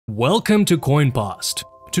Welcome to CoinPost.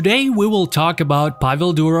 Today we will talk about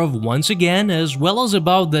Pavel Durov once again, as well as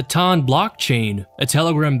about the Ton blockchain, a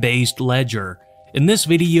Telegram-based ledger. In this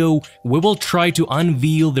video, we will try to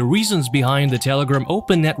unveil the reasons behind the Telegram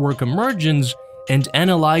Open Network emergence and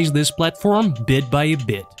analyze this platform bit by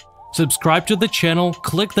bit. Subscribe to the channel,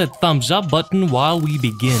 click that thumbs up button while we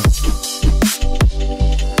begin.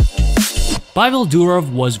 Pavel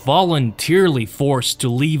Durov was voluntarily forced to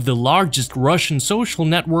leave the largest Russian social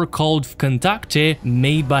network called VKontakte,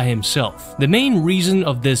 made by himself. The main reason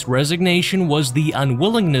of this resignation was the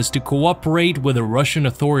unwillingness to cooperate with the Russian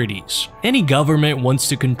authorities. Any government wants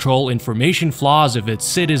to control information flows of its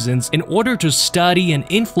citizens in order to study and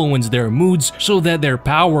influence their moods so that their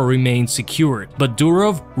power remains secured. But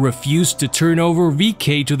Durov refused to turn over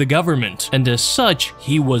VK to the government, and as such,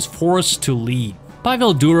 he was forced to leave.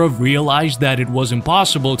 Pavel Durov realized that it was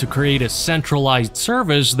impossible to create a centralized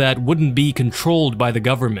service that wouldn't be controlled by the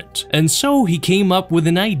government, and so he came up with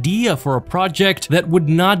an idea for a project that would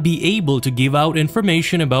not be able to give out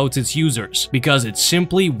information about its users, because it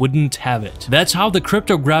simply wouldn't have it. That's how the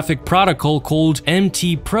cryptographic protocol called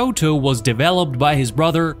MT-Proto was developed by his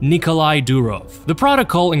brother Nikolai Durov. The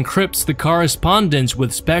protocol encrypts the correspondence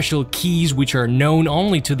with special keys which are known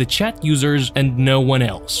only to the chat users and no one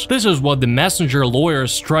else. This is what the messenger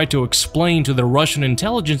lawyers tried to explain to the Russian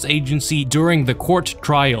intelligence agency during the court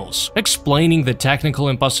trials, explaining the technical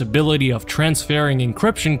impossibility of transferring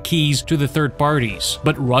encryption keys to the third parties.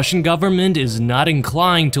 But Russian government is not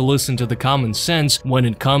inclined to listen to the common sense when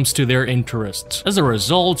it comes to their interests. As a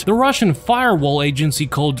result, the Russian firewall agency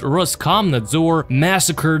called Roskomnadzor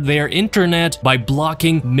massacred their internet by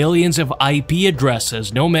blocking millions of IP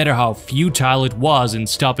addresses, no matter how futile it was in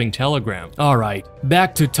stopping Telegram. Alright,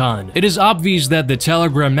 back to Ton. It is obvious that the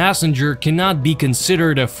Telegram Messenger cannot be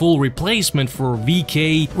considered a full replacement for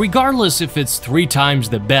VK, regardless if it's 3 times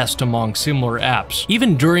the best among similar apps.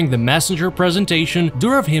 Even during the Messenger presentation,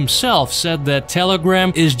 Durov himself said that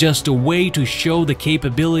Telegram is just a way to show the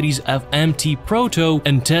capabilities of MT-Proto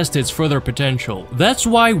and test its further potential. That's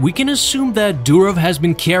why we can assume that Durov has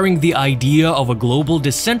been carrying the idea of a global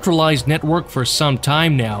decentralized network for some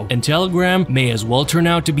time now, and Telegram may as well turn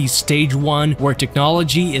out to be stage 1, where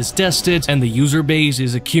technology is tested and the user base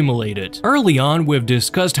is accumulated. Early on, we've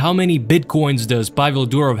discussed how many bitcoins does Pavel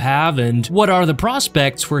Durov have and what are the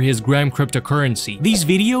prospects for his Gram cryptocurrency. These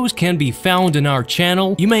videos can be found on our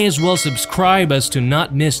channel. You may as well subscribe as to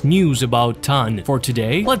not miss news about Ton. For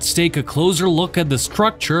today, let's take a closer look at the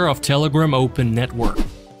structure of Telegram Open Network.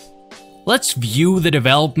 Let's view the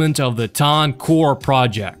development of the Ton core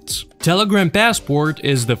projects. Telegram Passport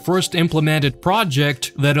is the first implemented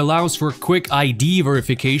project that allows for quick ID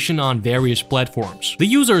verification on various platforms. The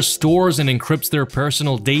user stores and encrypts their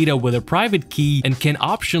personal data with a private key and can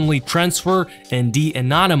optionally transfer and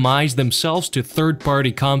de-anonymize themselves to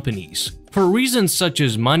third-party companies, for reasons such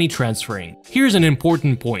as money transferring. Here's an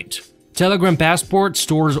important point. Telegram Passport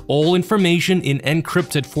stores all information in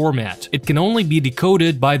encrypted format. It can only be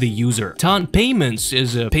decoded by the user. Ton Payments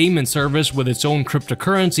is a payment service with its own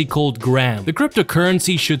cryptocurrency called Gram. The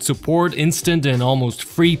cryptocurrency should support instant and almost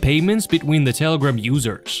free payments between the Telegram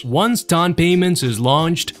users. Once Ton Payments is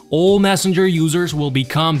launched, all Messenger users will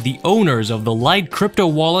become the owners of the Lite crypto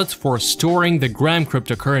wallets for storing the Gram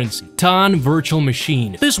cryptocurrency. Ton Virtual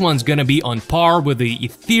Machine. This one's gonna be on par with the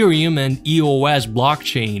Ethereum and EOS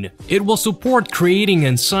blockchain. It will support creating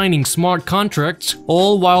and signing smart contracts,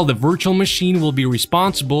 all while the virtual machine will be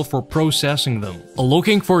responsible for processing them.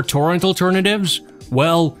 Looking for torrent alternatives?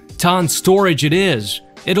 Well, Ton Storage it is.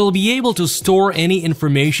 It'll be able to store any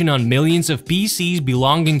information on millions of PCs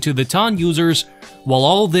belonging to the Ton users, while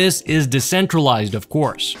all this is decentralized, of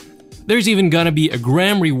course. There's even gonna be a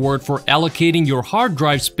Gram reward for allocating your hard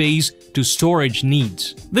drive space to storage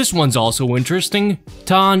needs. This one's also interesting.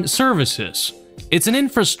 Ton Services. It's an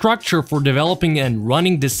infrastructure for developing and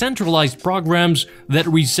running decentralized programs that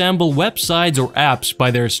resemble websites or apps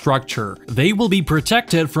by their structure. They will be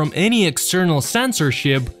protected from any external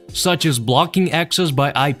censorship, such as blocking access by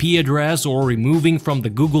IP address or removing from the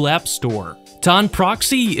Google App Store. Ton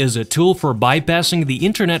Proxy is a tool for bypassing the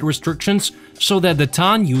internet restrictions so that the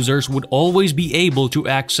Ton users would always be able to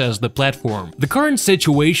access the platform. The current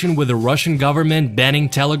situation with the Russian government banning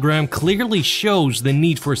Telegram clearly shows the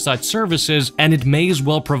need for such services, and it may as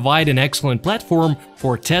well provide an excellent platform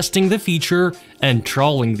for testing the feature and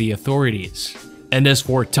trolling the authorities. And as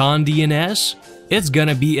for Ton DNS, it's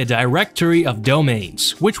gonna be a directory of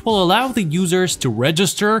domains, which will allow the users to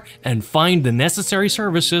register and find the necessary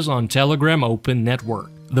services on Telegram Open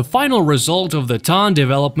Network. The final result of the Ton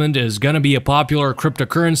development is gonna be a popular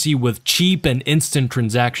cryptocurrency with cheap and instant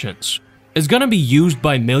transactions. is gonna be used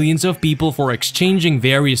by millions of people for exchanging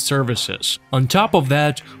various services. On top of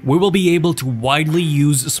that, we will be able to widely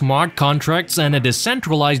use smart contracts and a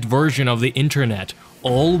decentralized version of the internet,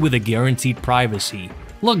 all with a guaranteed privacy.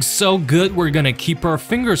 Looks so good, we're gonna keep our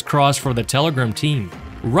fingers crossed for the Telegram team.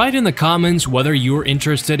 Write in the comments whether you're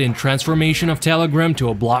interested in transformation of Telegram to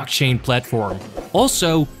a blockchain platform.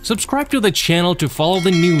 Also, subscribe to the channel to follow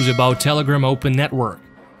the news about Telegram Open Network.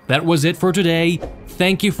 That was it for today.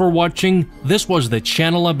 Thank you for watching. This was the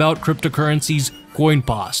channel about cryptocurrencies,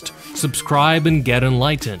 CoinPost. Subscribe and get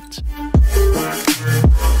enlightened.